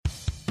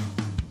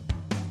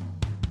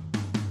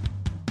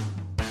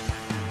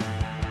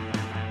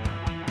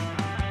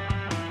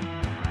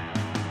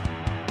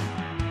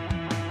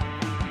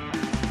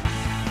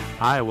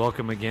Hi,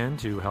 welcome again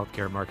to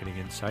Healthcare Marketing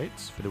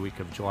Insights for the week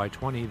of July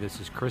 20. This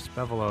is Chris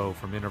Bevelo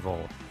from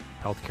Interval,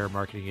 healthcare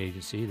marketing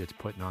agency that's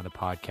putting on the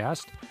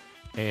podcast.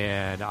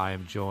 And I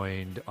am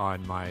joined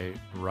on my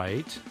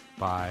right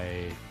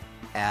by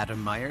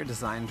Adam Meyer,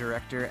 Design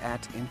Director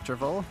at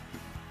Interval.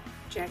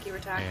 Jackie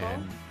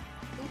Rattacco,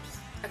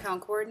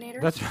 account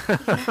coordinator. That's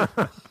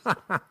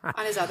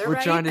on his other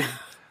right.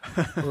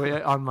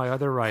 On my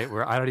other right,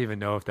 where I don't even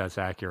know if that's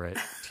accurate.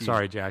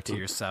 Sorry, Jackie. To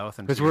your south,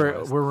 and because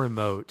we're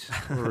remote.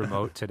 We're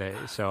remote today,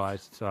 so I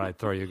thought I'd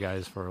throw you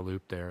guys for a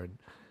loop there and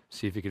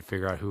see if you could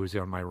figure out who's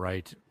on my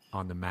right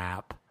on the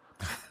map.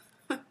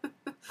 I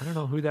don't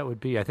know who that would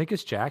be. I think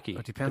it's Jackie.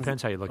 It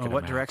depends how you look at it.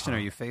 What direction are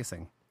you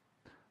facing?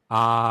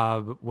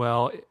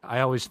 Well,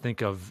 I always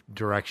think of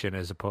direction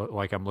as opposed,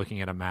 like I'm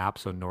looking at a map,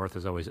 so north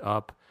is always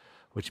up,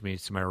 which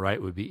means to my right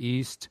would be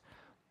east.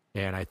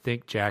 And I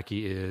think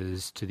Jackie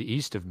is to the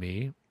east of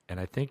me, and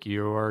I think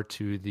you're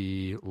to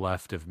the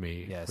left of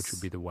me, yes, which would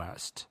be the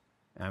west.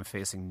 I'm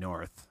facing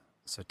north,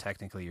 so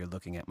technically you're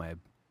looking at my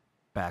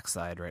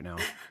backside right now.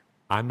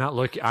 I'm not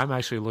looking. I'm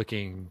actually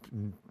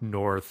looking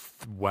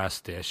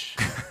northwest-ish.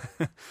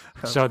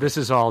 So this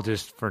is all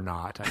just for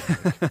naught, I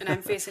think. And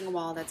I'm facing a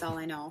wall. That's all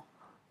I know.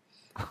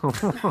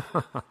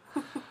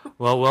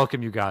 Well,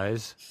 welcome you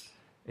guys.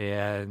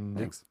 And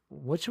thanks.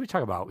 What should we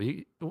talk about?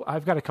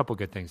 I've got a couple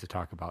good things to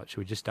talk about. Should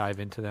we just dive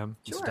into them?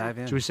 Sure. Let's dive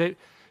in.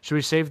 Should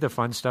we save the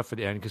fun stuff for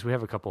the end? Because we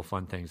have a couple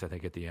fun things, I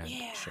think, at the end.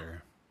 Yeah.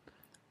 Sure.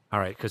 All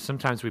right, because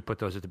sometimes we put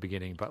those at the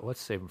beginning, but let's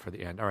save them for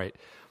the end. All right.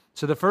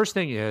 So the first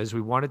thing is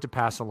we wanted to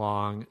pass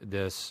along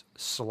this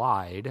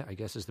slide, I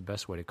guess is the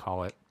best way to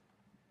call it,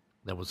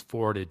 that was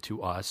forwarded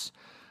to us.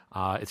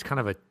 It's kind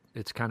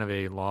of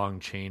a long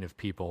chain of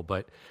people,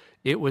 but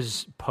it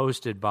was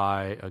posted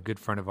by a good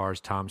friend of ours,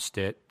 Tom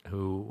Stitt,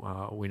 who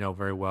we know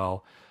very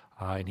well,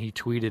 and he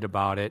tweeted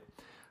about it.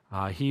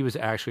 He was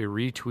actually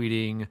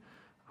retweeting,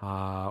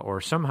 or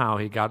somehow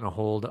he gotten a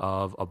hold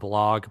of a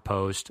blog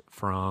post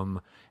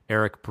from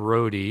Eric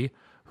Brody,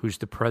 who's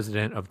the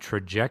president of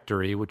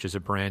Trajectory, which is a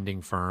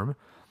branding firm.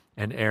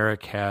 And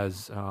Eric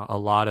has a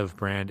lot of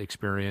brand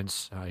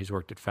experience. He's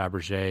worked at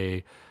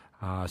Fabergé,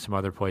 some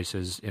other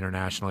places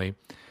internationally.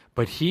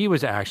 But he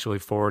was actually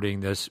forwarding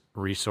this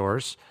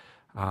resource.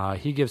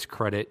 He gives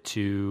credit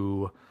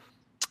to,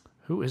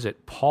 who is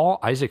it? Paul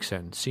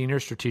Isaacson, Senior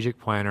Strategic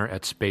Planner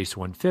at Space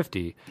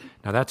 150.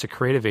 Now, that's a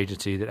creative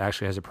agency that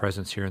actually has a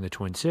presence here in the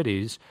Twin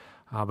Cities,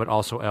 but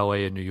also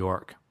LA and New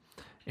York.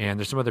 And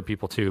there's some other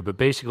people too. But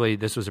basically,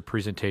 this was a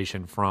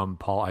presentation from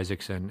Paul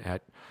Isaacson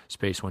at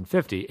Space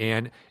 150.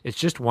 And it's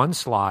just one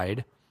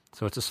slide.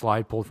 So it's a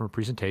slide pulled from a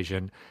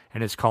presentation.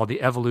 And it's called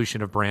The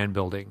Evolution of Brand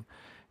Building.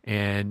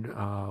 And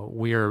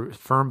we are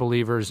firm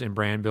believers in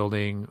brand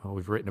building.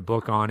 We've written a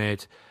book on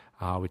it.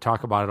 We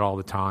talk about it all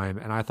the time.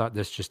 And I thought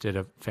this just did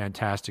a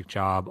fantastic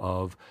job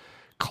of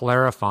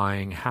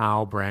clarifying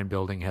how brand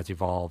building has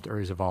evolved or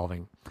is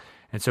evolving.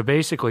 And so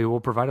basically,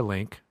 we'll provide a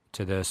link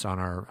to this on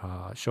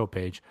our show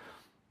page.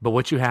 But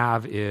what you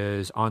have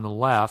is on the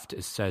left,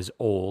 it says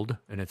old,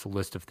 and it's a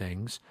list of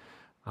things.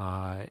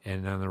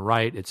 And on the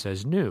right, it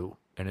says new,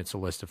 and it's a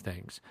list of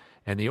things.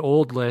 And the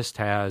old list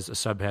has a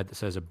subhead that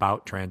says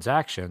about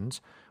transactions,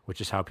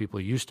 which is how people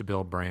used to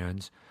build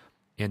brands.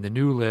 And the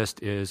new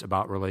list is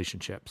about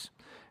relationships.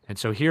 And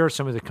so here are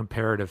some of the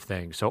comparative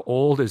things. So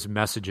old is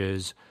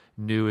messages,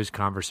 new is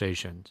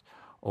conversations.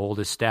 Old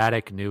is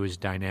static, new is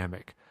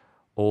dynamic.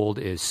 Old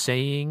is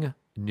saying,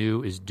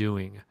 new is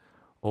doing.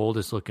 Old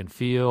is look and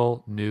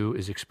feel, new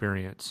is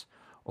experience.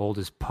 Old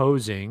is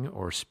posing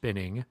or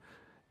spinning,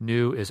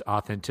 new is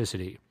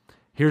authenticity.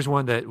 Here's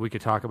one that we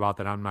could talk about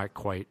that I'm not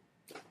quite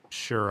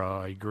sure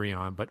I agree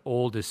on, but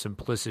old is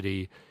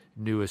simplicity,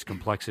 new is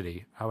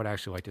complexity. I would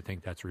actually like to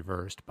think that's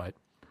reversed, but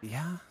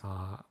yeah.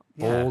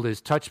 Old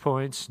is touch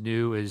points,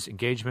 new is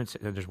engagements,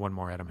 and there's one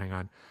more, Adam, hang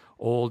on.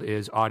 Old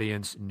is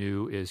audience,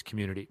 new is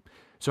community.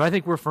 So I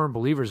think we're firm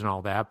believers in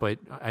all that, but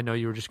I know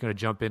you were just going to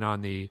jump in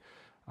on the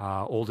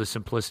old is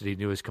simplicity,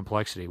 new is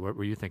complexity. What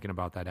were you thinking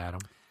about that,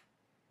 Adam?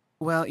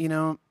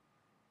 Well,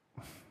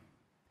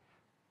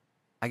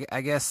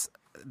 I guess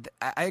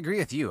I agree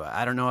with you.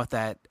 I don't know if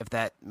that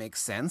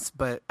makes sense,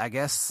 but I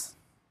guess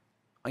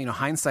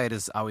hindsight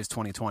is always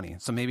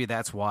 20/20. So maybe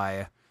that's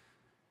why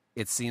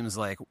it seems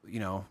like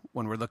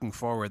when we're looking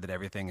forward that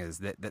everything is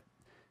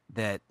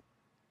that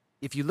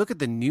if you look at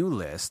the new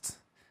list,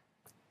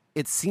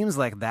 it seems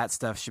like that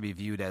stuff should be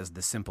viewed as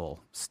the simple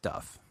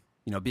stuff.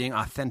 Being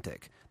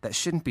authentic. That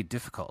shouldn't be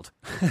difficult.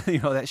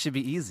 That should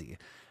be easy.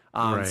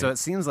 Right. So it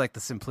seems like the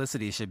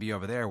simplicity should be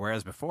over there.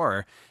 Whereas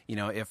before,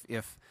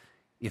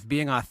 if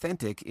being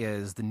authentic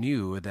is the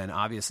new, then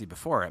obviously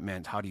before it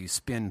meant how do you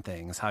spin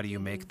things? How do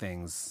you make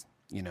things,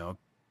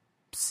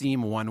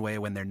 seem one way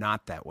when they're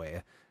not that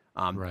way?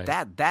 Right.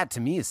 That to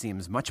me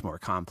seems much more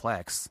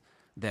complex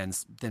than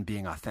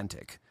being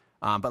authentic.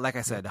 But like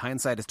I said,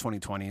 hindsight is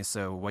 20/20.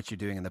 So what you're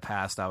doing in the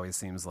past always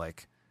seems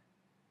like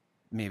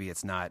maybe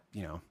it's not,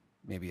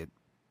 maybe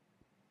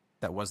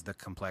that was the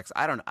complex.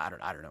 I don't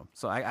know.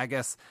 So I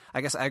guess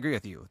I agree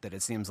with you that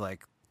it seems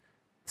like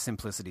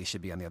simplicity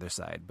should be on the other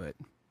side, but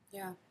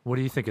Yeah. What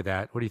do you think of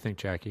that? What do you think,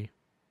 Jackie?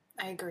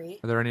 I agree.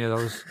 Are there any of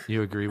those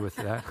you agree with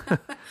that?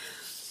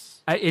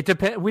 It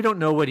depends. We don't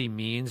know what he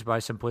means by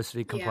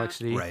simplicity,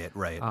 complexity. Yeah.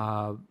 Right.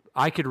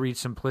 I could read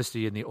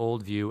simplicity in the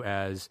old view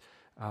as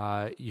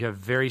you have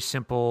very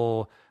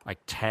simple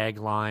like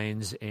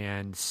taglines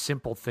and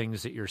simple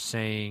things that you're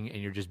saying,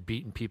 and you're just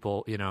beating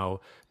people.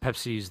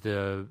 Pepsi's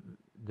the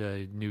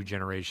new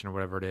generation or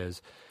whatever it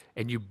is,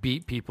 and you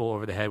beat people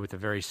over the head with a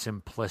very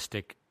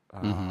simplistic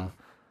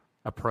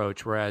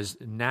approach. Whereas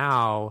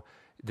now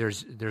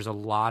there's a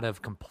lot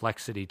of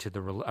complexity to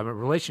the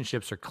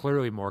relationships are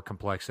clearly more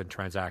complex than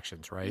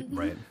transactions, right?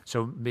 Right.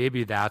 So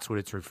maybe that's what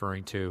it's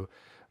referring to.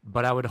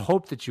 But I would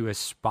hope that you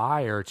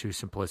aspire to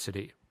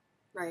simplicity,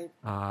 right?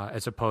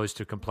 As opposed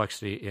to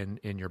complexity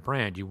in your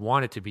brand. You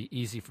want it to be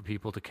easy for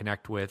people to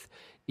connect with,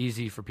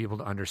 easy for people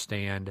to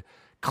understand,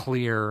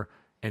 clear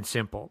and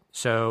simple.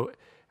 So,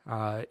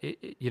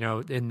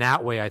 in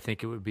that way, I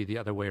think it would be the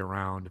other way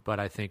around. But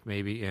I think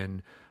maybe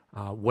in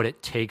what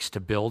it takes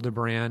to build a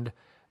brand,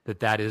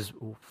 that is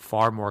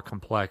far more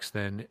complex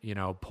than,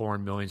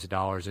 pouring millions of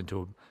dollars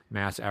into a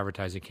mass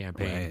advertising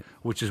campaign, right.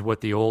 which is what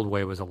the old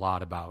way was a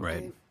lot about.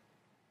 Right.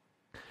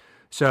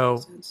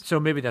 So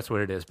maybe that's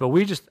what it is. But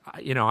we just,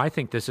 I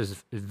think this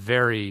is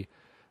very,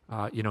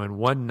 in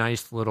one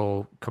nice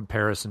little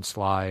comparison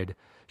slide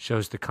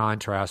shows the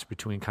contrast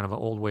between kind of an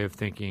old way of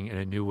thinking and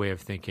a new way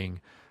of thinking,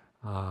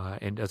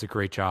 and does a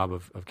great job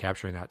of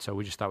capturing that. So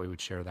we just thought we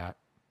would share that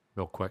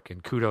real quick.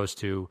 And kudos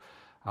to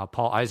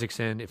Paul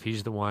Isaacson, if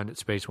he's the one at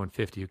Space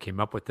 150 who came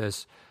up with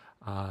this,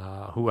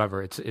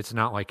 whoever. It's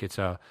not like it's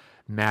a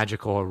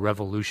magical or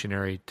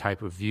revolutionary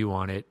type of view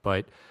on it,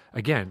 but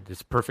again,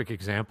 this perfect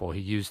example. He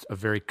used a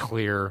very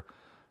clear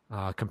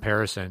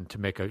comparison to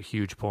make a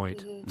huge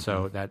point.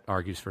 So that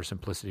argues for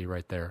simplicity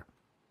right there.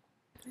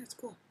 That's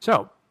cool.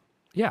 So,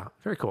 yeah,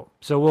 very cool.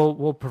 So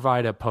we'll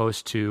provide a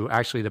post to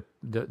actually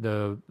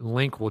the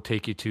link will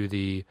take you to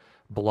the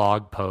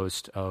blog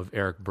post of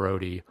Eric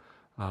Brody.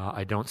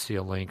 I don't see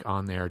a link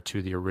on there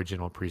to the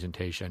original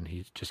presentation.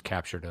 He just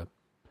captured a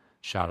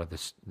shot of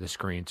the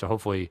screen. So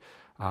hopefully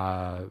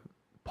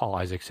Paul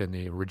Isaacson,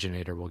 the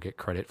originator, will get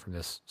credit from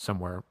this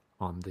somewhere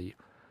on the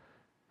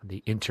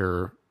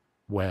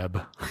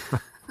interweb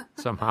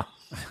somehow.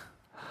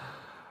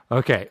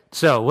 Okay,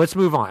 so let's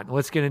move on.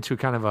 Let's get into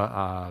kind of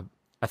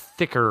a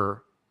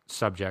thicker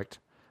subject,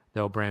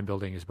 though brand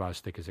building is about as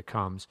thick as it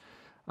comes.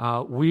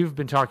 We've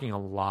been talking a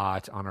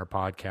lot on our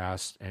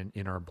podcast and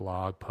in our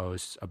blog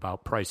posts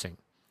about pricing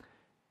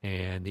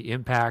and the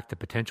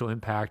potential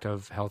impact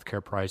of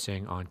healthcare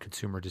pricing on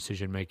consumer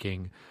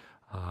decision-making,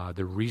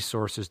 the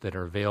resources that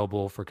are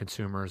available for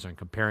consumers on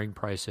comparing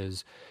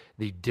prices,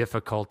 the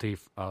difficulty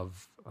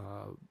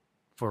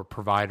for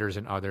providers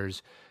and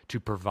others to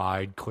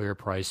provide clear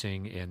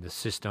pricing, and the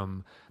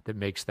system that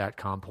makes that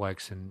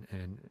complex.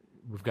 And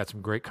we've got some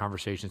great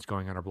conversations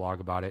going on our blog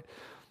about it.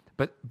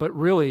 But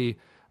really,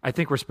 I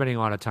think we're spending a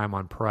lot of time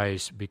on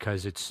price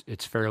because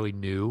it's fairly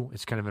new.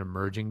 It's kind of an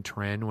emerging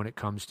trend when it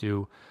comes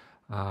to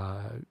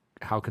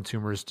how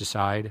consumers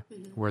decide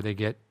where they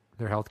get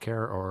their health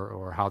care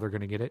or how they're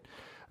going to get it.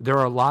 There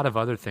are a lot of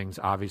other things,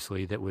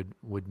 obviously, that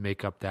would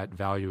make up that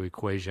value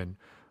equation,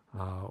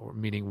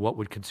 meaning what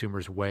would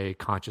consumers weigh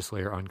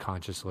consciously or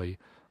unconsciously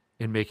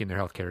in making their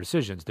health care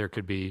decisions. There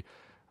could be,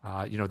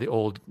 the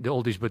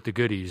oldies but the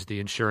goodies, the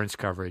insurance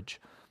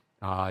coverage,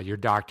 your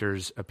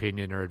doctor's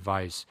opinion or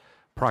advice,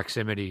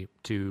 proximity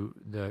to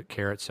the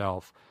care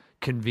itself.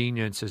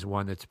 Convenience is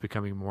one that's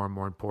becoming more and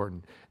more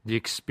important. The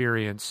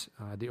experience,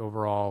 the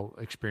overall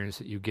experience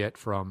that you get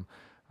from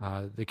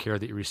the care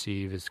that you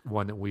receive is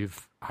one that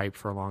we've hyped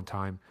for a long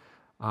time.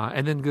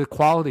 And then the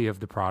quality of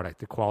the product,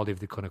 the quality of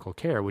the clinical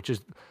care, which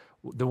is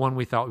the one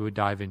we thought we would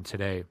dive in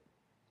today.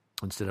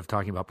 Instead of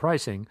talking about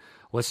pricing,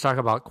 let's talk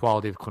about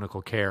quality of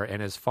clinical care.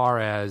 And as far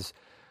as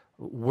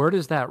where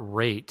does that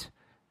rate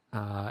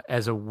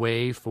as a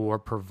way for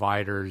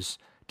providers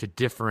to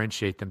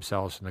differentiate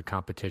themselves from the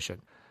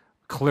competition?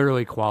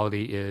 Clearly,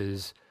 quality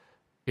is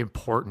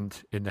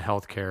important in the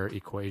healthcare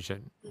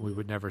equation. We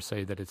would never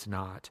say that it's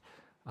not.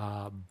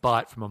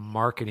 But from a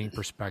marketing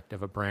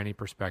perspective, a branding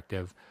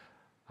perspective,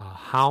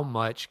 how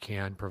much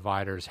can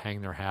providers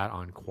hang their hat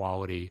on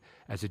quality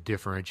as a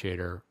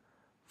differentiator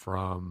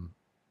from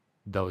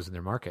those in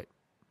their market?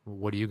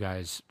 What do you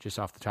guys, just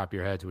off the top of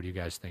your heads, what do you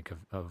guys think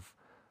of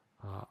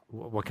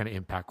what kind of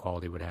impact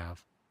quality would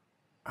have?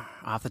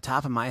 Off the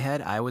top of my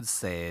head, I would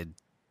say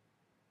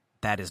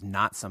that is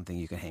not something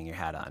you can hang your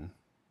hat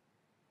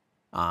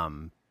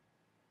on.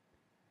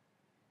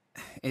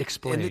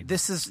 Explain.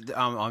 This is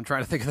I'm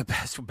trying to think of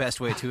the best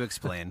way to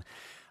explain.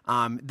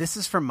 This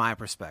is from my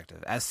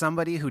perspective as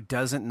somebody who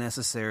doesn't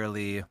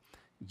necessarily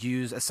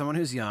as someone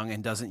who's young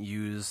and doesn't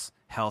use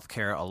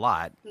healthcare a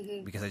lot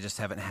because I just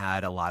haven't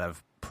had a lot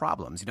of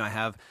problems. I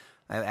have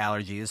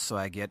allergies, so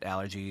I get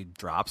allergy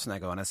drops and I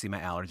go and I see my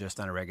allergist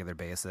on a regular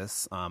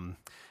basis.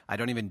 I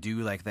don't even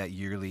do like that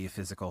yearly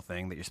physical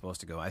thing that you're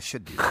supposed to go. I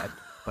should do that,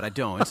 but I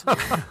don't.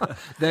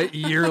 That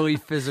yearly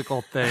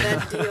physical thing.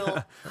 That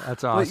deal.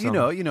 That's awesome.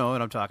 Well, you know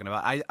what I'm talking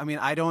about. I mean,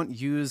 I don't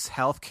use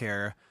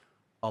healthcare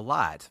a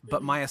lot.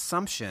 But my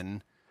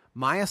assumption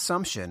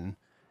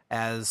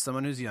as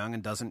someone who's young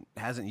and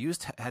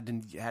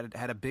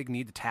had a big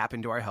need to tap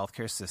into our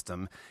healthcare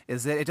system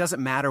is that it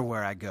doesn't matter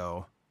where I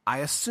go. I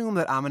assume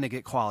that I'm going to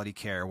get quality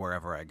care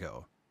wherever I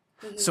go.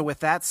 So with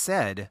that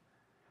said,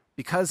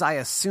 because I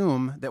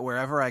assume that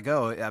wherever I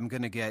go, I'm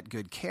going to get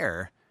good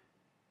care,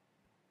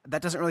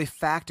 that doesn't really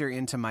factor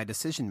into my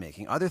decision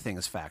making. Other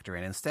things factor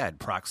in instead.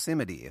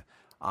 Proximity,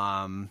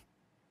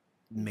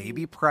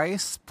 maybe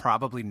price,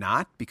 probably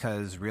not,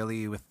 because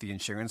really with the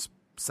insurance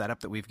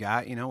setup that we've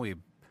got,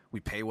 we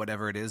pay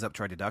whatever it is up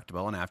to our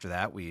deductible, and after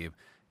that we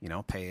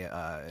pay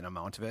an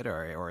amount of it,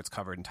 or it's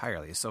covered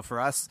entirely. So for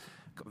us,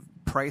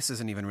 price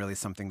isn't even really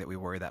something that we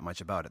worry that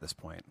much about at this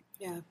point.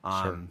 Yeah.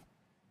 Sure.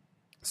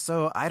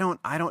 So I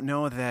don't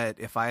know that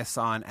if I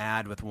saw an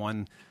ad with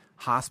one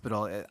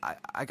hospital,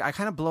 I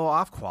kind of blow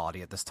off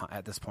quality at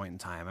this point in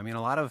time. I mean,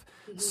 a lot of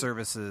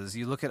services,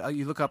 you look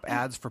up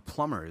ads for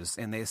plumbers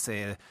and they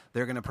say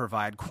they're going to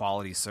provide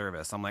quality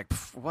service. I'm like,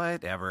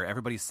 whatever.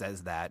 Everybody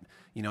says that,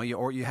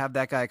 or you have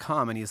that guy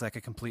come and he's like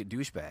a complete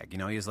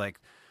douchebag. He's like,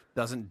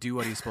 doesn't do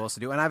what he's supposed to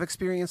do. And I've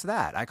experienced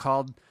that. I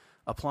called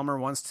a plumber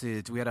once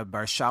we had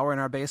our shower in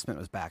our basement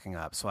was backing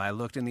up. So I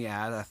looked in the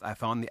ad. I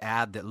found the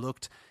ad that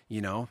looked,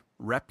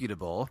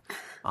 reputable.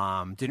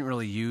 Didn't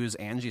really use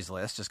Angie's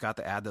List, just got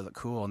the ad that looked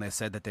cool. And they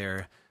said that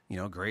they're,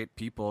 great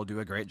people, do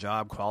a great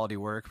job, quality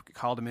work.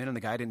 Called him in and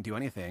the guy didn't do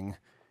anything,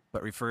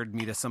 but referred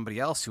me to somebody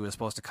else who was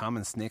supposed to come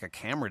and snake a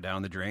camera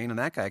down the drain. And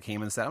that guy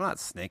came and said, I'm not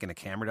snaking a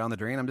camera down the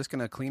drain. I'm just going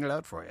to clean it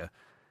out for you.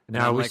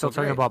 Now, are we still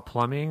talking about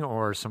plumbing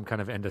or some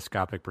kind of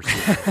endoscopic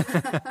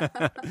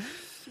procedure?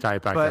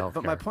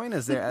 But my point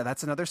is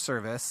that's another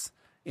service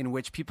in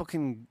which people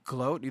can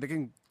gloat. They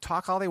can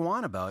talk all they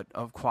want about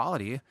of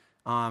quality.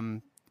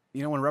 When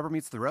rubber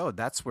meets the road,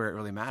 that's where it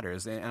really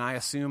matters. And I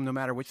assume no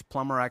matter which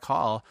plumber I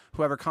call,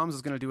 whoever comes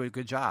is going to do a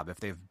good job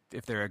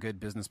if they're a good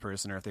business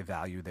person or if they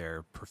value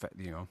their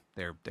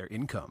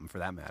income for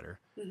that matter.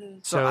 Mm-hmm.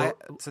 So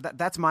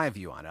that's my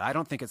view on it. I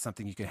don't think it's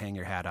something you can hang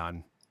your hat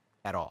on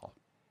at all.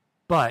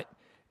 But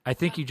I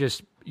think you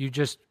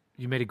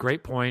made a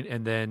great point,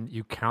 and then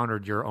you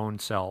countered your own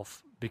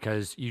self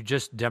because you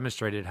just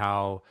demonstrated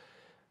how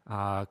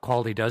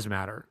quality does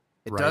matter.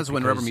 It does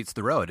when rubber meets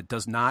the road. It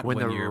does not when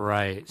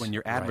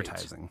you're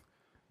advertising.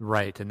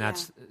 Right, and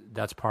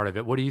that's part of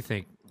it. What do you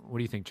think? What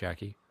do you think,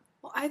 Jackie?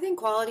 Well, I think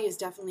quality is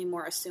definitely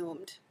more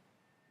assumed.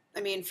 I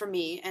mean, for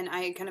me, and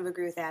I kind of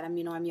agree with Adam.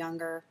 I'm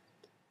younger.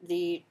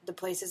 The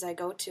places I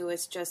go to,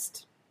 it's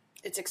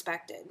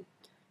expected.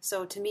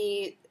 So to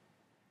me,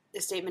 the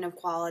statement of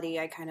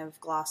quality, I kind of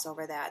gloss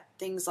over that.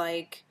 Things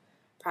like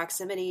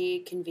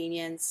proximity,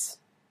 convenience,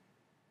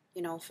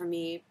 for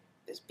me,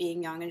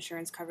 being young,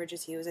 insurance coverage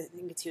is huge. I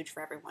think it's huge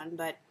for everyone,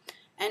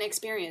 and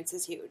experience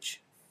is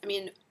huge. I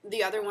mean,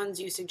 the other ones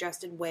you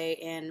suggested weigh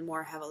in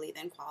more heavily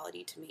than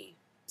quality to me.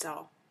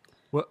 So,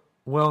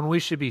 well, and we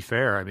should be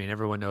fair. I mean,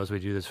 everyone knows we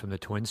do this from the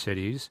Twin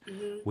Cities.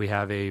 Mm-hmm. We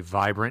have a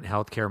vibrant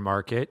healthcare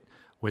market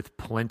with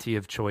plenty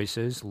of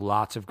choices,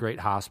 lots of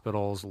great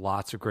hospitals,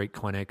 lots of great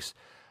clinics.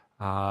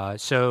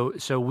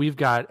 So we've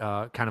got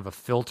kind of a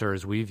filter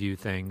as we view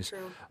things. True.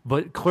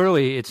 But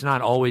clearly it's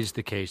not always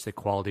the case that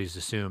quality is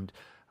assumed.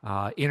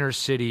 Inner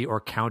city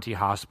or county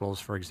hospitals,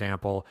 for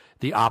example,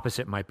 the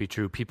opposite might be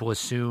true. People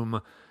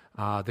assume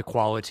the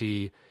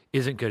quality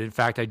isn't good. In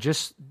fact, I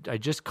just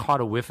caught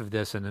a whiff of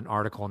this in an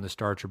article in the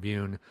Star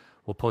Tribune.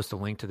 We'll post a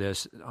link to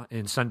this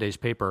in Sunday's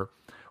paper,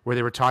 where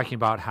they were talking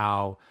about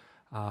how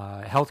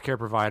healthcare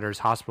providers,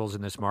 hospitals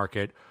in this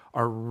market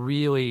are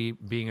really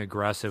being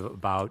aggressive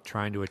about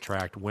trying to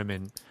attract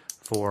women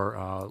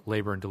for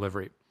labor and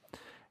delivery.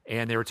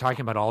 And they were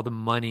talking about all the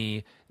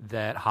money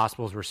that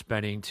hospitals were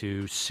spending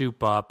to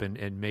soup up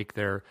and make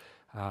their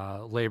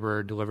labor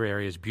and delivery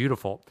areas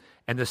beautiful.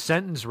 And the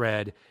sentence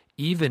read,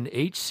 even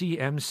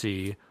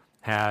HCMC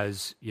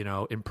has,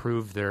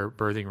 improved their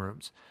birthing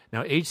rooms.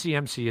 Now,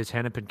 HCMC is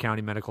Hennepin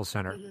County Medical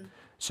Center. Mm-hmm.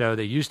 So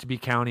they used to be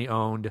county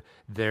owned.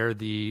 They're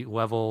the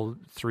level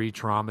 3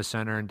 trauma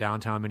center in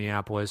downtown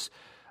Minneapolis.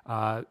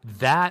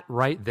 That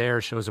right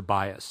there shows a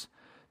bias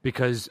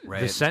because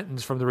the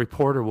sentence from the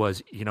reporter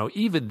was,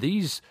 even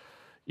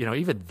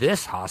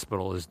this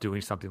hospital is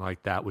doing something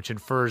like that, which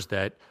infers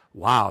that,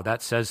 wow,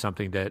 that says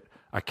something that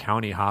a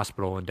county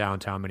hospital in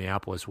downtown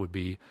Minneapolis would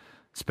be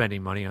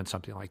spending money on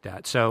something like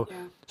that. So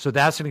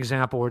that's an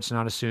example where it's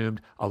not assumed.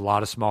 A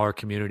lot of smaller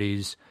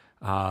communities,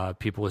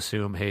 people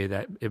assume, hey,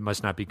 that it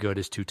must not be good,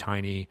 it's too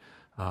tiny,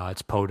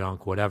 it's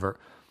podunk, whatever.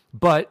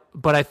 But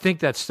I think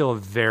that's still a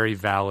very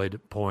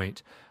valid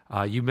point.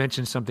 You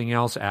mentioned something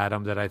else,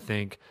 Adam, that I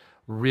think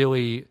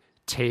really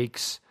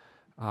takes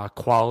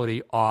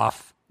quality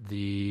off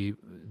the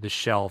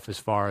shelf as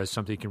far as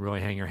something you can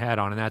really hang your hat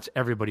on, and that's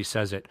everybody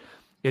says it.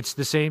 It's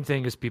the same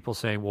thing as people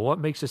saying, well, what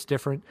makes us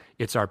different?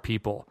 It's our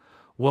people.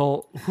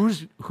 Well,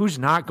 who's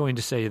not going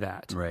to say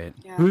that? Right.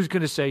 Yeah. Who's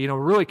going to say, we're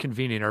really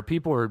convenient. Our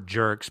people are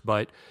jerks,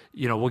 but,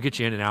 we'll get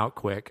you in and out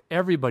quick.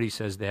 Everybody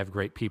says they have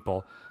great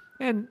people.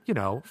 And,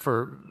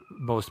 for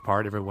most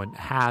part, everyone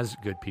has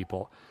good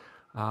people.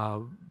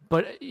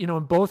 but in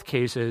both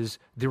cases,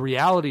 the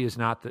reality is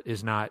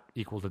not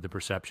equal to the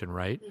perception,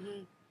 right?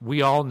 Mm-hmm.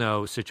 We all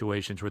know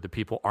situations where the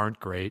people aren't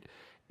great,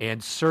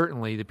 and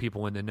certainly the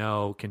people in the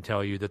know can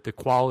tell you that the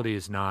quality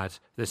is not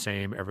the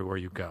same everywhere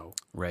you go.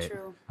 Right.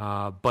 True.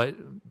 But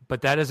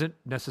that doesn't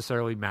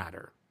necessarily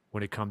matter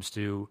when it comes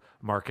to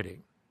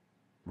marketing.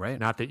 Right.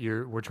 Not that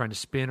we're trying to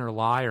spin or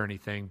lie or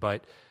anything,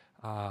 but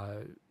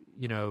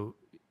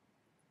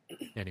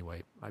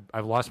anyway,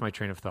 I've lost my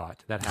train of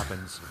thought. That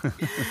happens.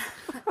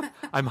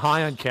 I'm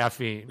high on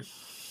caffeine.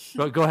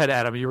 But go ahead,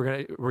 Adam.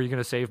 Were you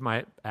gonna save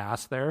my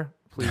ass there?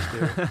 Please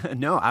do.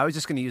 No, I was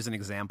just going to use an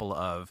example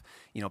of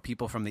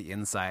people from the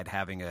inside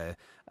having a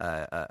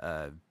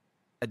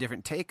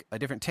different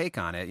take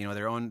on it.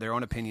 Their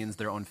own opinions,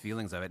 their own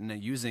feelings of it,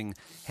 and using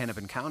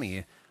Hennepin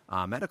County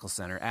Medical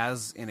Center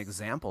as an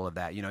example of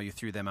that. You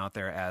threw them out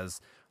there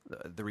as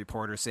the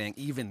reporter saying,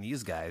 even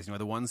these guys,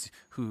 the ones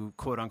who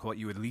quote unquote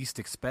you would least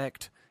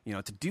expect,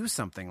 to do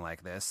something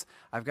like this.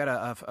 I've got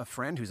a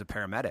friend who's a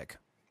paramedic.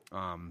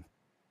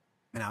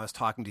 And I was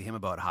talking to him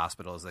about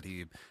hospitals that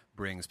he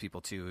brings people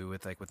to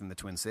within the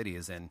Twin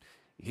Cities, and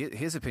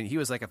his opinion, he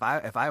was like, if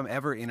I'm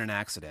ever in an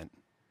accident,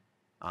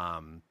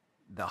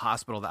 the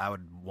hospital that I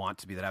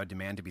would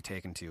demand to be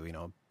taken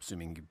to,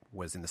 assuming he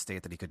was in the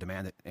state that he could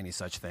demand any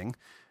such thing,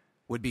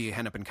 would be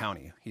Hennepin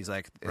County. He's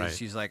like, right.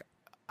 She's like,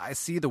 I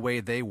see the way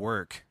they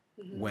work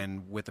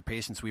with the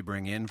patients we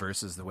bring in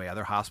versus the way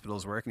other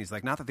hospitals work. And he's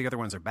like, not that the other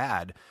ones are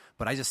bad,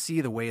 but I just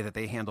see the way that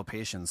they handle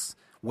patients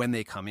when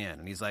they come in.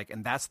 And he's like,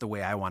 and that's the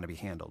way I want to be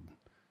handled.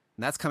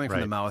 And that's coming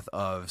from the mouth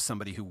of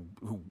somebody who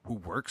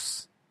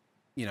works,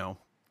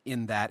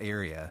 in that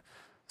area.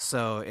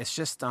 So it's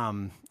just,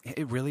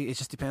 it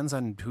just depends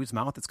on whose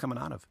mouth it's coming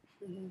out of.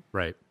 Mm-hmm.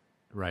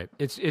 Right.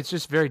 It's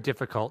just very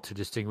difficult to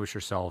distinguish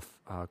yourself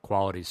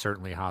quality.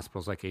 Certainly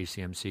hospitals like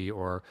ACMC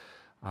or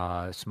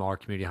smaller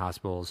community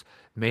hospitals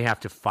may have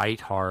to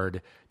fight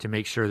hard to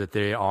make sure that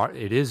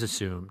it is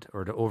assumed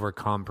or to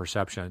overcome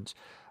perceptions.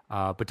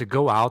 But to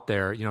go out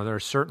there, there are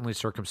certainly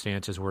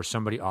circumstances where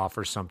somebody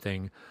offers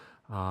something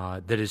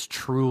that is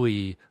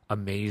truly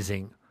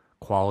amazing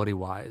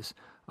quality-wise.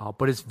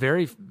 But it's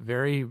very,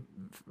 very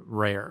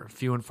rare,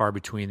 few and far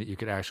between that you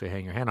could actually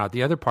hang your hand out.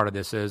 The other part of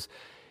this is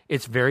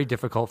it's very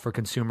difficult for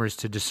consumers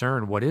to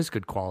discern what is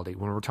good quality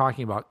when we're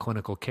talking about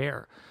clinical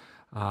care.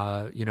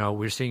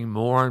 We're seeing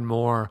more and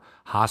more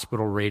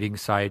hospital rating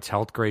sites.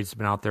 Healthgrade's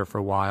been out there for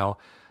a while.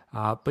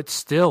 But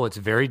still, it's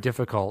very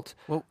difficult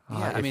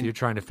if you're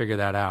trying to figure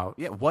that out.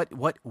 Yeah,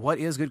 what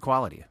is good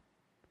quality?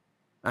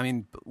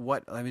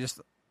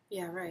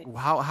 Yeah, right.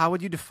 How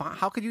would you define?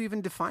 How could you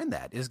even define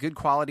that? Is good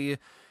quality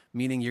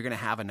meaning you're going to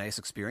have a nice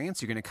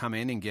experience? You're going to come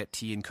in and get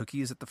tea and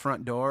cookies at the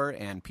front door,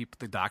 and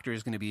the doctor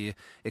is going to be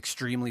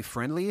extremely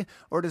friendly?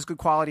 Or does good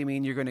quality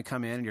mean you're going to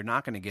come in and you're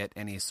not going to get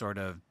any sort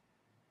of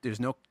there's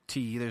no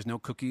tea, there's no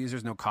cookies,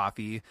 there's no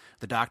coffee.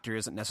 The doctor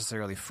isn't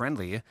necessarily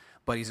friendly,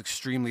 but he's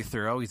extremely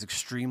thorough. He's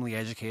extremely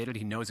educated.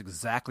 He knows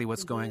exactly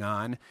what's going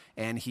on,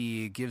 and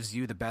he gives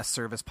you the best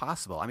service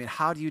possible.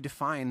 How do you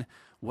define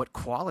what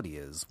quality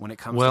is when it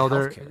comes to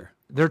healthcare?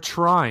 They're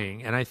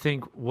trying, and I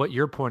think what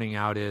you're pointing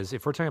out is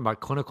if we're talking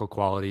about clinical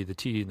quality, the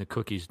tea and the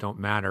cookies don't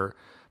matter.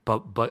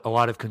 But a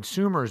lot of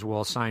consumers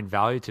will assign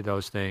value to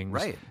those things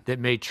that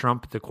may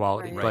trump the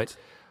quality. Right. But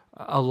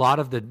a lot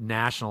of the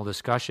national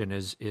discussion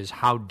is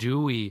how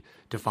do we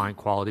define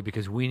quality,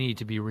 because we need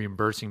to be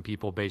reimbursing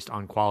people based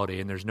on quality,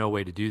 and there's no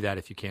way to do that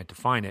if you can't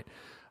define it.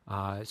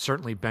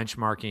 Certainly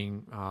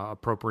benchmarking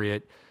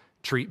appropriate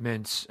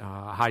treatments,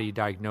 how do you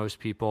diagnose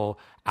people,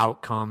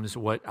 outcomes,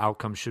 what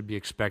outcomes should be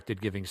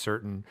expected given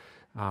certain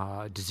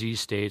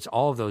disease states,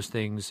 all of those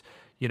things,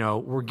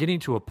 we're getting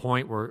to a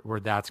point where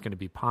that's going to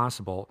be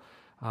possible.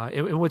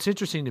 And what's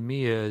interesting to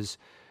me is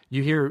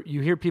you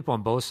hear people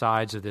on both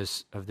sides of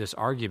this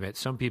argument.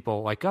 Some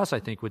people like us, I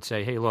think, would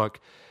say, hey,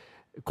 look,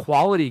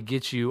 quality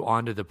gets you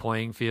onto the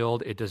playing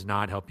field. It does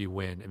not help you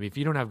win. If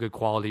you don't have good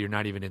quality, you're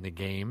not even in the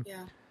game.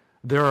 Yeah.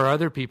 There are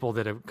other people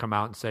that have come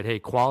out and said, hey,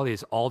 quality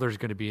is all there's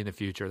going to be in the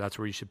future. That's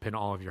where you should pin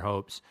all of your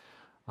hopes.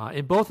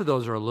 And both of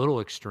those are a little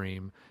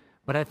extreme.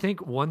 But I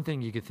think one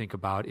thing you could think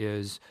about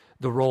is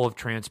the role of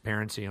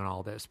transparency in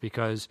all this,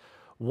 because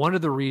one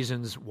of the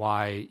reasons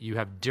why you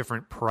have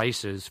different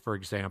prices, for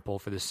example,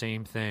 for the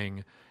same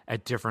thing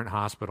at different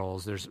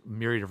hospitals, there's a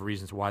myriad of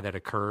reasons why that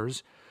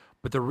occurs.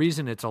 But the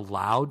reason it's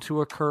allowed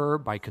to occur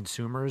by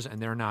consumers and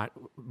they're not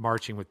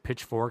marching with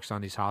pitchforks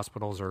on these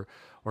hospitals or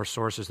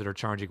sources that are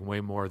charging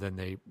way more than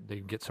they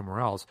get somewhere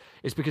else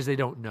is because they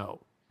don't know.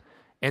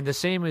 And the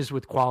same is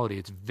with quality.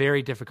 It's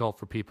very difficult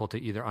for people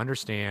to either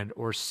understand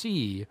or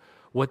see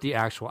what the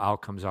actual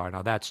outcomes are.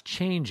 Now, that's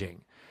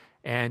changing.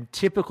 And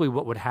typically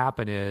what would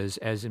happen is,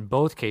 as in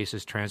both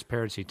cases,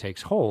 transparency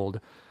takes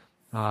hold,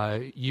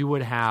 you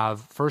would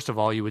have, first of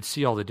all, you would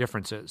see all the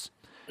differences.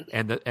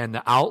 And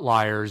the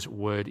outliers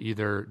would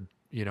either,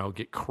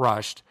 get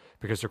crushed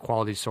because their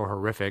quality is so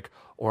horrific,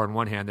 or on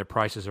one hand, their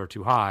prices are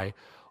too high,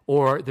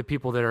 or the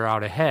people that are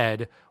out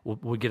ahead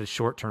would get a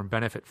short-term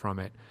benefit from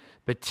it.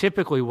 But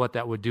typically what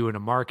that would do in a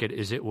market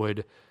is it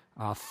would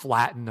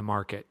flatten the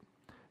market.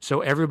 So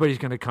everybody's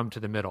going to come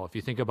to the middle. If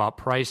you think about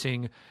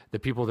pricing, the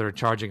people that are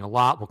charging a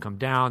lot will come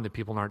down. The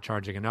people that aren't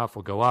charging enough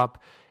will go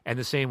up. And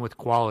the same with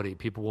quality.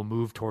 People will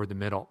move toward the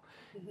middle.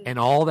 And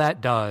all that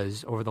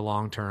does over the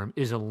long term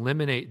is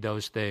eliminate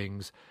those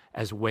things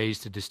as ways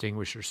to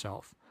distinguish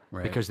yourself,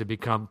 because they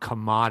become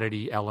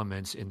commodity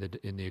elements in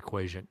the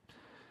equation.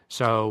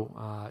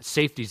 So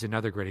safety is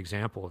another great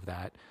example of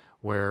that,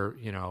 where,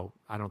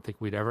 I don't think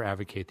we'd ever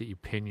advocate that you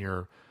pin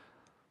your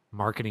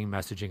marketing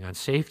messaging on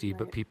safety,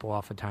 but people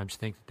oftentimes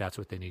think that that's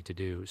what they need to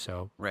do.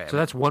 So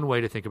that's one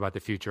way to think about the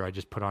future. I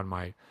just put on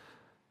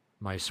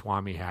my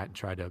Swami hat and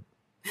try to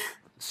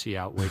see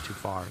out way too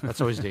far.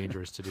 That's always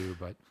dangerous to do,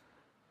 but.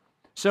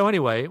 So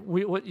anyway,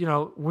 we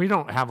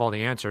don't have all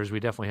the answers. We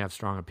definitely have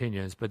strong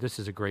opinions, but this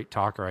is a great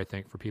talker, I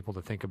think, for people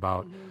to think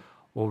about,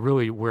 well,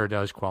 really, where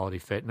does quality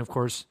fit? And of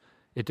course,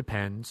 it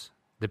depends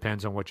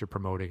on what you're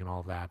promoting and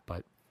all of that.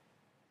 But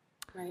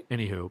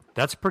anywho,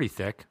 that's a pretty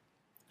thick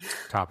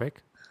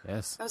topic.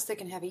 Yes. I was thick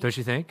and heavy. Don't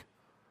you think?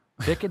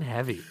 Thick and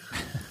heavy.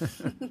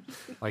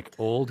 Like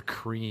old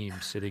cream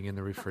sitting in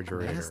the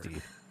refrigerator.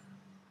 Nasty.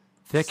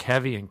 Thick,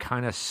 heavy, and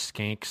kind of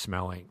skank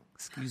smelling.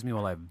 Excuse me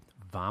while I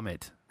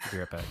vomit.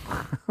 Beer pet.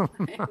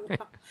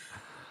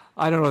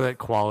 I don't know that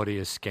quality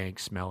is skank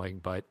smelling,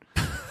 but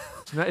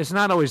it's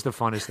not always the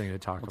funnest thing to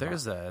talk about.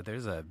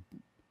 There's a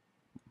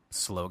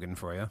slogan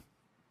for you.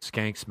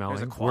 Skank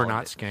smelling. We're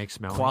not skank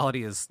smelling.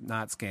 Quality is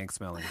not skank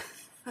smelling.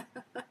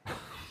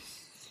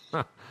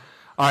 All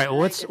right, well,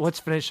 let's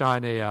finish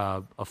on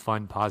a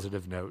fun,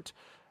 positive note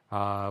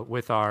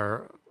with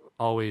our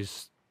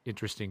always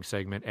interesting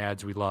segment,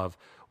 Ads We Love,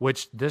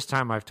 which this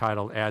time I've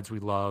titled Ads We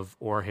Love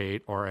or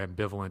Hate or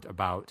Ambivalent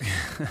About,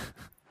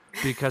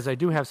 because I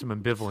do have some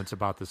ambivalence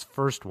about this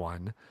first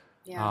one,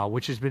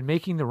 which has been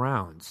making the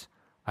rounds.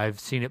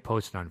 I've seen it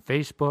posted on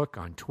Facebook,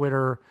 on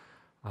Twitter,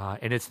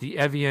 and it's the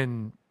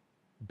Evian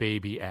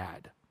baby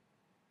ad,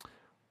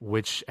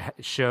 which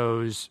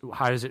shows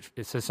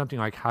it says something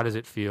like, how does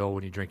it feel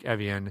when you drink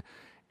Evian?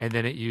 And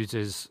then it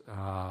uses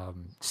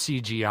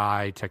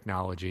CGI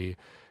technology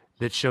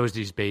that shows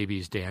these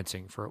babies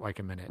dancing for like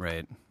a minute.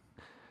 Right.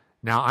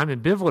 Now, I'm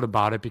ambivalent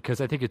about it because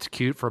I think it's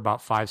cute for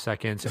about 5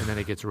 seconds, and then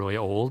it gets really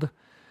old.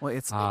 Well, it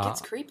gets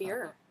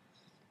creepier.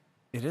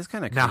 It is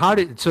kind of now.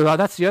 So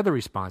that's the other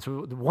response.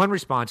 One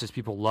response is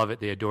people love it,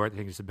 they adore it, they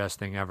think it's the best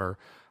thing ever.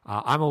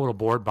 I'm a little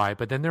bored by it,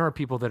 but then there are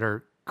people that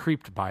are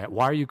creeped by it.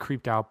 Why are you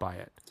creeped out by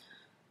it?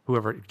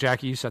 Whoever,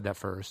 Jackie, you said that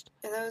first.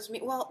 And that was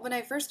me. Well, when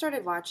I first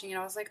started watching it,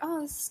 I was like,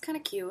 "Oh, this is kind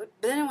of cute,"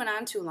 but then it went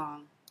on too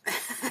long.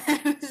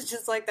 It was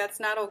just like, that's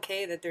not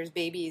okay that there's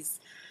babies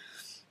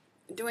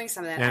doing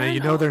some of that.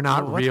 And they're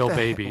not real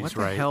babies, what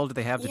right? What the hell do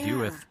they have to do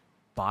with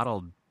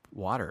bottled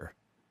water?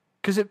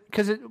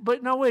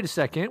 But no, wait a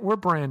second. We're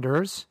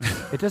branders.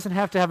 It doesn't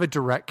have to have a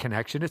direct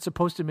connection. It's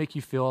supposed to make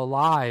you feel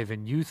alive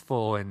and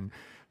youthful and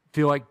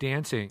feel like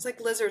dancing. It's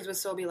like lizards with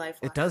Sobe Life.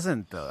 It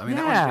doesn't, though. I mean,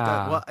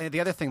 the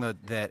other thing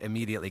that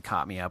immediately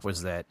caught me up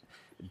was that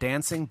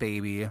Dancing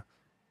Baby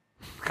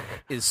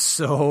is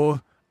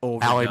so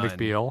overdone. Ally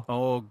McBeal.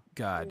 Oh,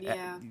 God.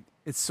 Yeah.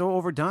 It's so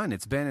overdone.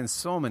 It's been in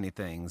so many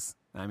things.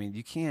 I mean,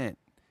 you can't...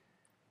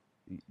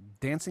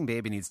 Dancing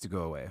Baby needs to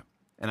go away.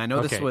 And I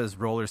know this was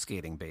Roller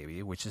Skating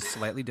Baby, which is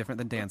slightly different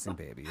than Dancing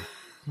Baby.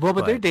 Well,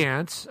 but they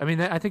dance. I mean,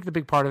 I think the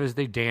big part of it is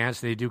they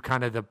dance. They do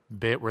kind of the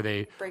bit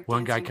where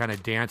one guy kind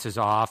of dances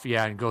off,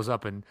 and goes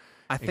up and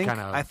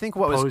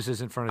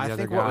poses in front of the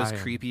other guy. I think what was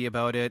creepy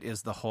about it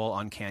is the whole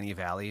Uncanny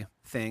Valley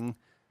thing.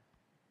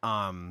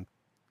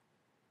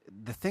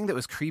 The thing that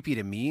was creepy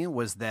to me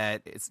was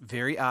that it's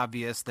very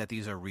obvious that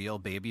these are real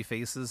baby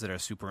faces that are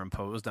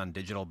superimposed on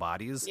digital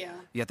bodies. Yeah.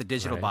 Yet the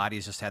digital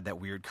bodies just had that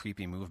weird,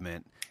 creepy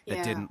movement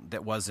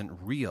that wasn't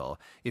real.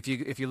 If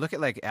you look at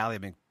like Ally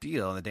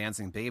McBeal and the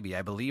Dancing Baby,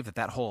 I believe that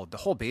the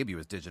whole baby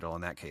was digital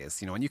in that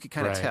case. And you could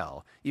kind of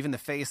tell. Even the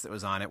face that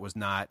was on it was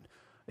not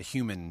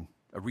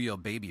a real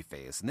baby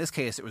face. In this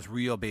case, it was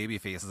real baby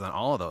faces on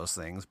all of those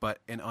things, but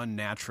an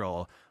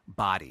unnatural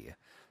body.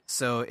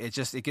 So it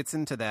gets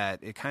into that.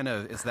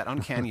 It's that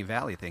Uncanny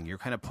Valley thing. You're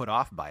kind of put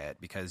off by it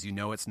because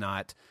it's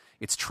not.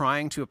 It's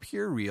trying to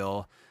appear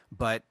real,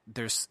 but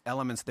there's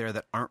elements there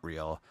that aren't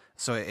real.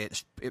 So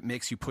it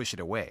makes you push it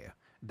away.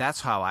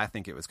 That's how I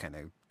think it was kind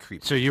of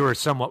creepy. So you were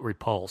somewhat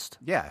repulsed.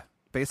 Yeah,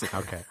 basically.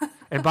 Okay.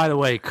 And by the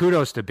way,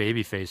 kudos to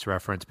Babyface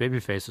reference.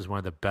 Babyface is one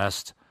of the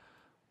best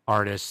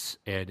artists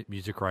and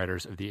music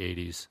writers of the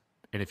 80s.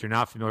 And if you're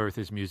not familiar with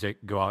his music,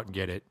 go out and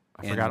get it.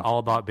 I forgot all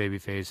about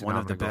Babyface. One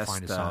of the best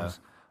find his songs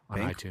on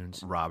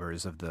iTunes.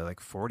 Robbers of the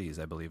 40s,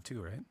 I believe, too,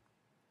 right?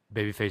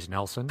 Babyface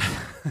Nelson.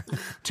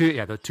 two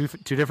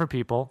different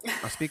people.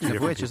 Speaking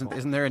of which,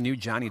 isn't there a new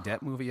Johnny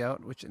Depp movie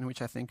out in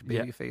which I think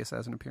Babyface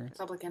has an appearance?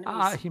 Public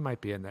Enemies. He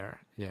might be in there.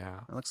 Yeah.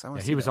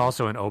 He was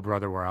also in Oh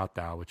Brother Where Art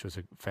Thou, which was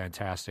a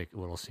fantastic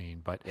little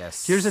scene. But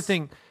yes. Here's the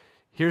thing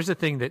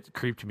that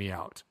creeped me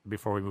out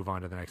before we move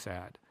on to the next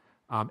ad.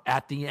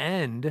 At the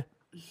end,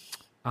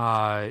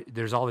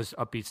 there's all this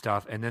upbeat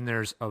stuff, and then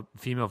there's a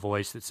female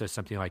voice that says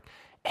something like,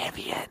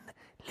 Evian,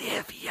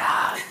 live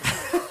young.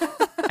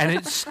 And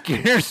it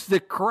scares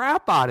the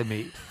crap out of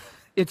me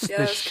It's Yeah,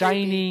 The it's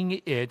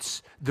Shining.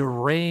 It's The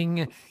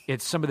Ring.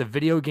 It's some of the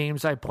video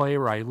games I play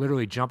where I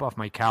literally jump off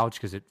my couch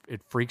because it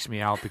freaks me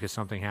out because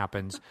something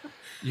happens.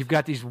 You've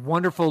got these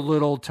wonderful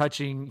little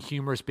touching,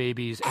 humorous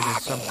babies, and then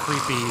some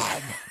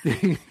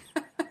creepy.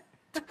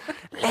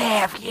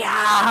 Live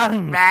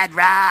young, Red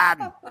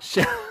Rum, Sh-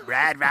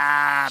 Red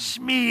Rum,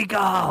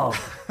 Schmeagol,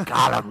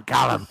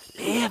 Gollum,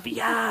 live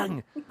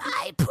young.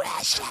 my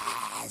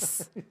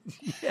precious.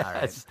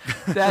 Yes,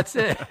 that's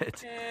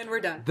it. And we're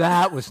done.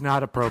 That was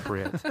not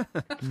appropriate.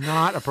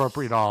 Not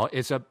appropriate at all.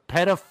 It's a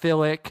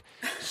pedophilic,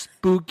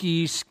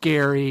 spooky,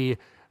 scary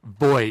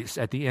voice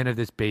at the end of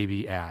this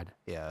baby ad.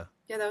 Yeah.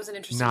 Yeah, that was an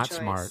interesting Not choice.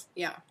 smart.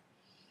 Yeah.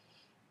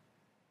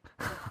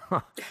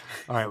 All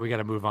right, we got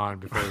to move on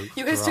before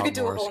You guys throw took out it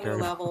to a more whole new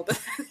scary- level,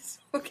 but it's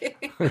okay.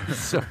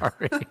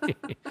 Sorry.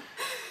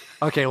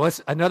 Okay,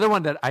 another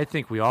one that I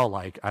think we all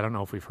like. I don't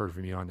know if we've heard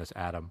from you on this,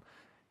 Adam.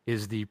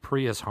 Is the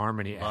Prius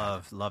Harmony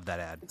ad. Love that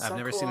ad. It's I've so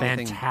never cool. seen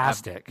anything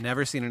Fantastic. I've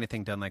never seen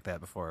anything done like that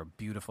before.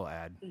 Beautiful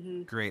ad.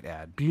 Great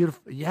ad.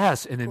 Beautiful,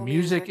 yes, and the Cool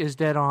music music. is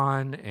dead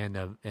on, and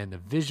the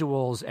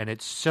visuals, and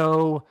it's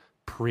so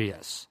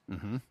Prius.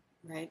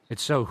 Right.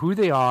 It's so who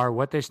they are,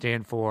 what they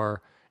stand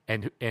for,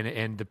 and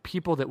the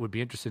people that would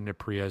be interested in a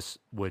Prius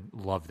would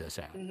love this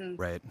ad.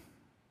 Right.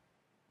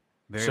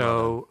 Very So,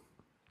 well done.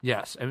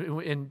 yes,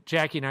 and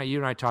Jackie and you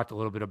and I talked a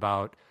little bit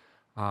about,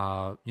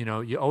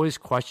 you always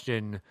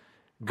question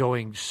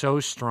going so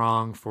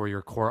strong for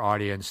your core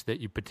audience that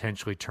you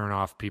potentially turn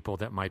off people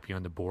that might be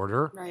on the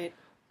border. Right.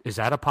 Is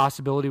that a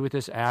possibility with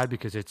this ad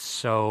because it's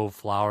so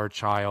flower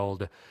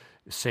child,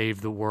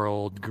 save the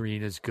world,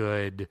 green is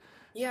good?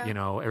 Yeah.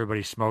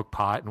 Everybody smoke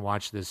pot and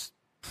watch this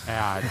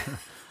ad.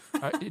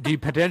 Do you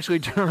potentially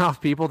turn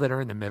off people that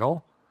are in the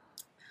middle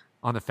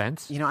on the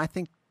fence? I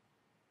think.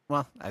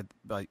 Well,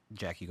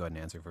 Jackie, go ahead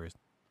and answer first.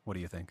 What do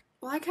you think?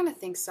 Well, I kind of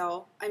think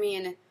so. I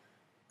mean,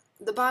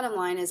 the bottom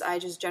line is I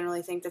just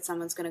generally think that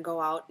someone's going to go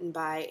out and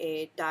buy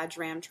a Dodge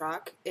Ram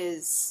truck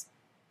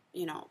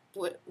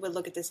would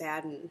look at this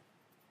ad and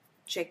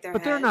shake their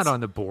But heads. they're not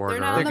on the border.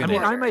 They're not on the I mean,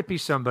 I border. might be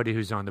somebody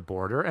who's on the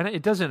border, and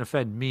it doesn't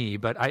offend me,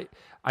 but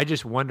I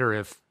just wonder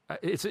if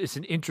it's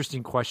an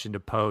interesting question to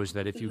pose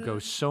that if you go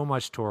so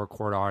much to our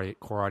core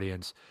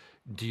audience,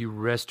 do you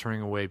risk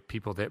turning away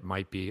people that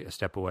might be a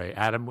step away?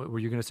 Adam, were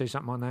you going to say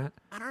something on that?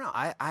 I don't know.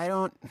 I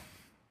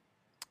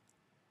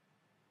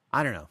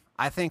don't know.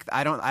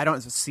 I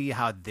don't see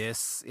how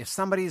this. If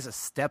somebody's a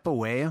step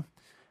away,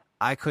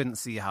 I couldn't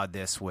see how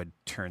this would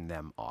turn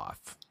them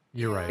off.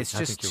 You're right. It's I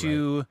just think you're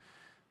too. right.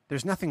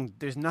 There's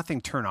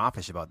nothing turn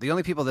offish about it. The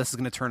only people this is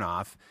going to turn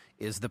off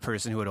is the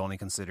person who would only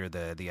consider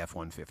the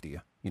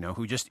F-150.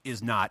 Who just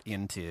is not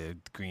into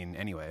green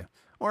anyway.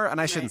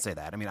 And I shouldn't say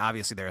that. I mean,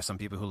 obviously there are some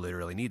people who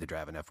literally need to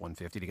drive an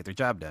F-150 to get their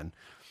job done.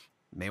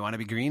 May want to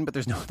be green, but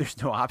there's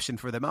no option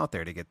for them out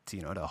there to get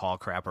to haul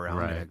crap around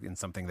Right. in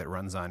something that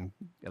runs on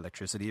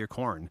electricity or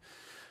corn.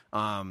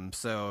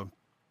 So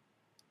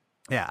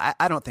yeah,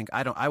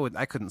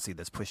 I couldn't see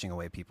this pushing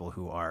away people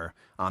who are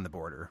on the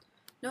border.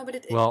 No,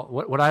 but Well,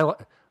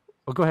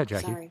 go ahead,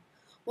 Jackie. sorry.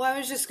 Well, I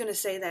was just going to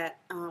say that.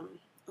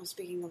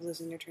 Speaking of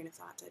losing your train of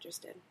thoughts, I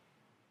just did.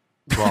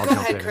 Well, I'll Go jump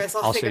ahead, in. Chris.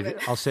 I'll think of save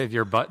it. I'll save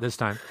your butt this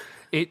time.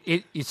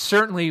 It's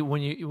certainly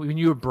when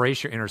you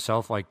embrace your inner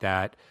self like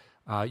that,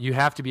 you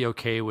have to be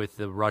okay with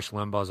the Rush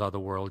Limbaughs of the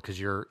world because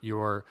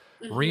you're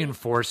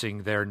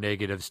reinforcing their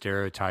negative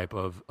stereotype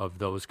of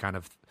those kind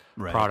of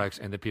Right. products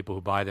and the people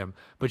who buy them.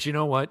 But you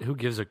know what? Who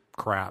gives a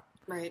crap?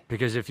 Right.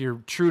 Because if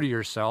you're true to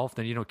yourself,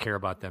 then you don't care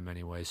about them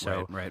anyway.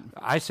 So Right.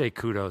 I say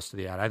kudos to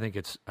the ad. I think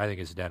it's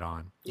dead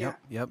on. Yeah.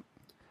 Yep.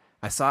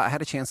 I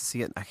had a chance to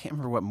see it. I can't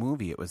remember what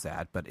movie it was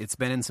at, but it's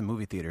been in some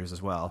movie theaters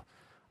as well.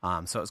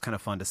 So it was kind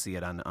of fun to see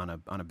it on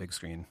a big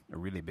screen, a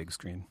really big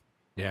screen.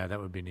 Yeah, that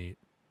would be neat.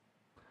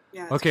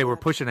 Yeah. it's Okay, cool. we're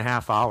pushing a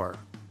half hour.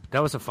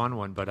 That was a fun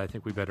one, but I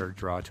think we better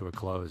draw to a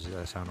close. Does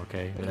that sound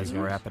okay? Let's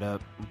wrap it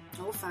up.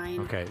 Oh, fine.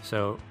 Okay,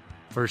 so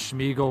for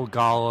Schmeagol,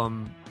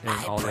 Gollum,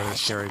 and all the other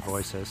scary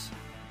voices,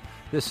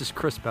 this is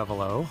Chris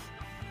Bevelo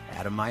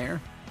Adam Meyer.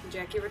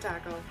 Jackie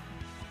Rataco.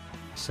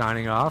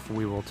 signing off.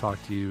 We will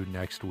talk to you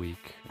next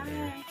week.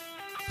 Bye.